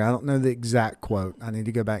documentary, I don't know the exact quote. I need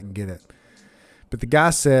to go back and get it. But the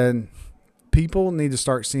guy said, people need to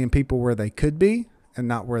start seeing people where they could be and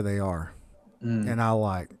not where they are. And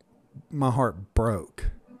my heart broke.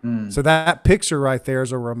 So that picture right there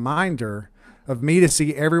is a reminder of me to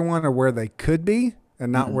see everyone or where they could be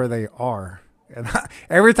and not where they are. And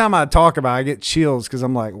every time I talk about it, I get chills because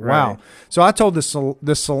I'm like, wow. Right. So I told the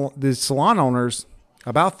salon owners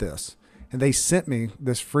about this, and they sent me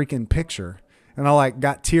this freaking picture, and I like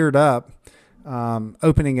got teared up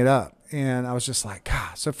opening it up. And I was just like,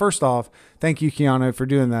 God. So first off, thank you, Keanu, for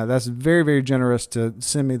doing that. That's very, very generous to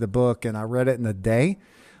send me the book, and I read it in a day.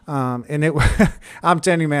 And it, I'm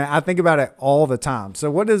telling you, man, I think about it all the time.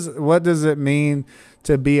 So what does it mean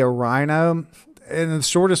to be a rhino? And the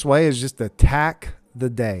shortest way is just attack the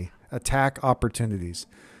day. attack opportunities.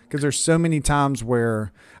 Because there's so many times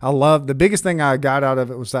where the biggest thing I got out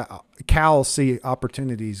of it was that cows see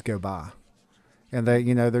opportunities go by, and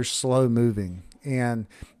they're slow moving. And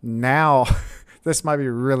now this might be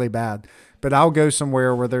really bad, but I'll go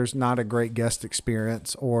somewhere where there's not a great guest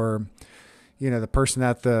experience, or, the person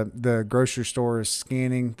at the grocery store is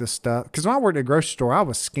scanning the stuff. Because when I worked at a grocery store, I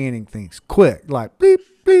was scanning things quick, like bleep,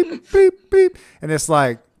 bleep, bleep, bleep. And it's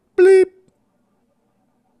like bleep,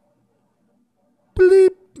 bleep.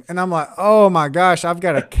 And I'm like, oh my gosh, I've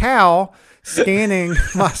got a cow scanning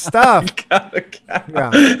my stuff. Yeah,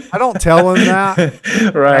 I don't tell them that.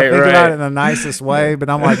 Right, I think about it in the nicest way, but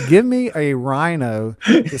I'm like, give me a rhino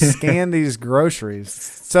to scan these groceries.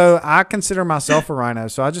 So I consider myself a rhino,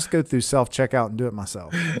 so I just go through self-checkout and do it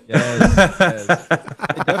myself. Yes.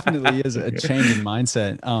 It definitely is a change in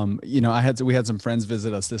mindset. We had some friends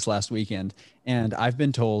visit us this last weekend, and I've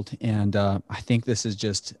been told, and I think this is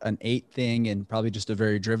just an 8 thing, and probably just a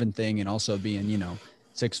very driven thing, and also being,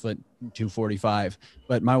 6 foot 245.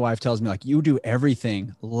 But my wife tells me, like, you do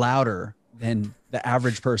everything louder than the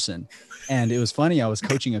average person. And it was funny. I was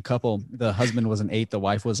coaching a couple. The husband was an 8, the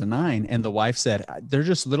wife was a 9. And the wife said, they're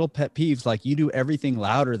just little pet peeves. Like, you do everything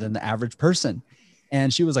louder than the average person.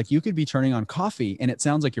 And she was like, you could be turning on coffee and it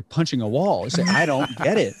sounds like you're punching a wall. I said, I don't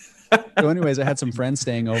get it. So anyways, I had some friends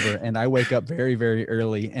staying over, and I wake up very, very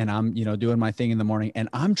early, and I'm, doing my thing in the morning, and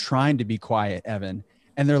I'm trying to be quiet, Evan.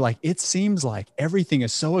 And they're like, it seems like everything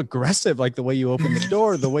is so aggressive, like the way you open the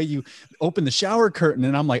door, the way you open the shower curtain.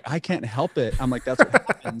 And I'm like, I can't help it. I'm like, that's what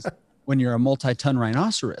happens when you're a multi-ton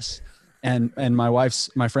rhinoceros. And my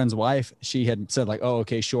friend's wife, she had said, like, oh,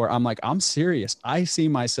 okay, sure. I'm like, I'm serious. I see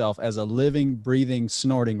myself as a living, breathing,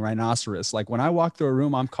 snorting rhinoceros. Like, when I walk through a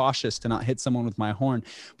room, I'm cautious to not hit someone with my horn.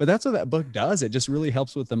 But that's what that book does. It just really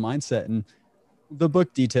helps with the mindset. And the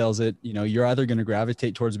book details it. You're either going to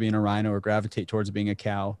gravitate towards being a rhino or gravitate towards being a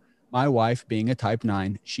cow. My wife, being a type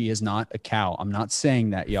 9, she is not a cow. I'm not saying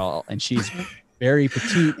that, y'all. And she's very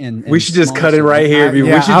petite and we should just cut it right here. We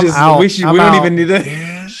don't even need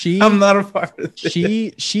to. I'm not a part of this.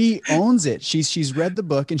 She owns it. She's read the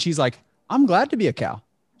book, and she's like, I'm glad to be a cow.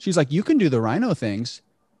 She's like, you can do the rhino things.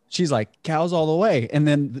 She's like, cows all the way. And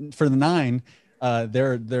then for the 9,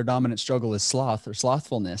 their dominant struggle is sloth or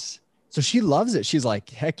slothfulness. So she loves it. She's like,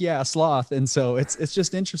 heck yeah, sloth. And so it's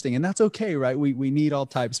just interesting, and that's okay, right? We need all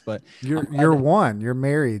types, but you're one. You're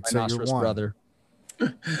married, so you're one. Brother.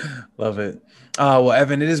 Love it. Well,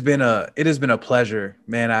 Evan, it has been a pleasure,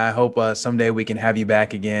 man. I hope someday we can have you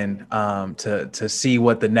back again to see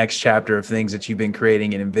what the next chapter of things that you've been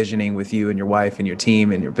creating and envisioning with you and your wife and your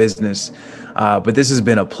team and your business. But this has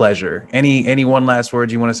been a pleasure. Any one last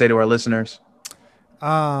word you want to say to our listeners?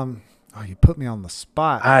 Oh, you put me on the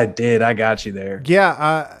spot. I did. I got you there.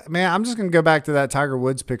 Yeah, man, I'm just going to go back to that Tiger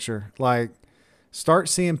Woods picture. Like, start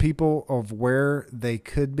seeing people of where they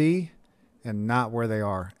could be and not where they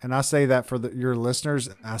are. And I say that for your listeners.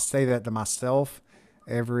 I say that to myself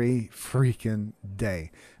every freaking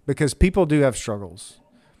day, because people do have struggles.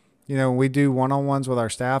 When we do one-on-ones with our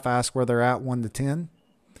staff, I ask where they're at 1 to 10.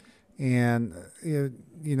 And,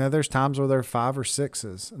 there's times where they're 5 or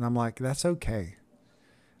 6s. And I'm like, that's okay.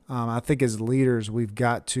 I think as leaders, we've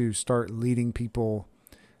got to start leading people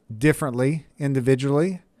differently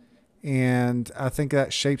individually. And I think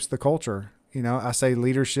that shapes the culture. I say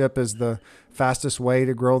leadership is the fastest way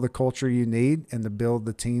to grow the culture you need and to build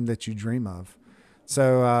the team that you dream of.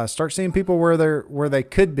 So start seeing people where they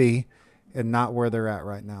could be and not where they're at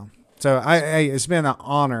right now. So it's been an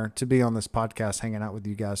honor to be on this podcast, hanging out with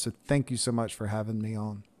you guys. So thank you so much for having me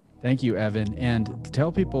on. Thank you, Evan. And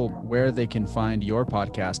tell people where they can find your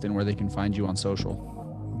podcast and where they can find you on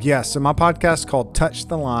social. Yeah, so my podcast is called Touch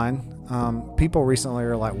the Line. People recently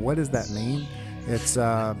are like, what does that mean? It's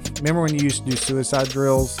remember when you used to do suicide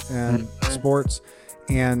drills and sports,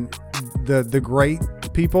 and the great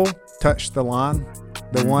people touched the line.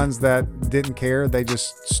 The ones that didn't care, they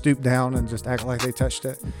just stooped down and just act like they touched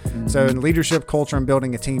it. Mm-hmm. So in leadership, culture, and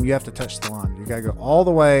building a team, you have to touch the line. You got to go all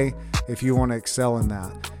the way if you want to excel in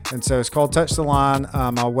that. And so it's called Touch the Line.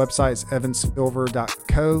 My website is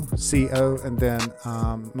evansilver.co, and then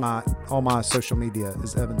all my social media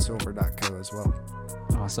is evansilver.co as well.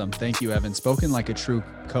 Awesome. Thank you, Evan. Spoken like a true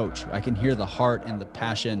coach. I can hear the heart and the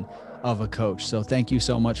passion of a coach. So thank you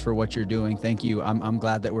so much for what you're doing. Thank you. I'm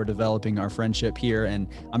glad that we're developing our friendship here, and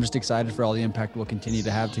I'm just excited for all the impact we'll continue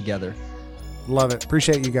to have together. Love it.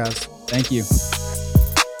 Appreciate you guys. Thank you.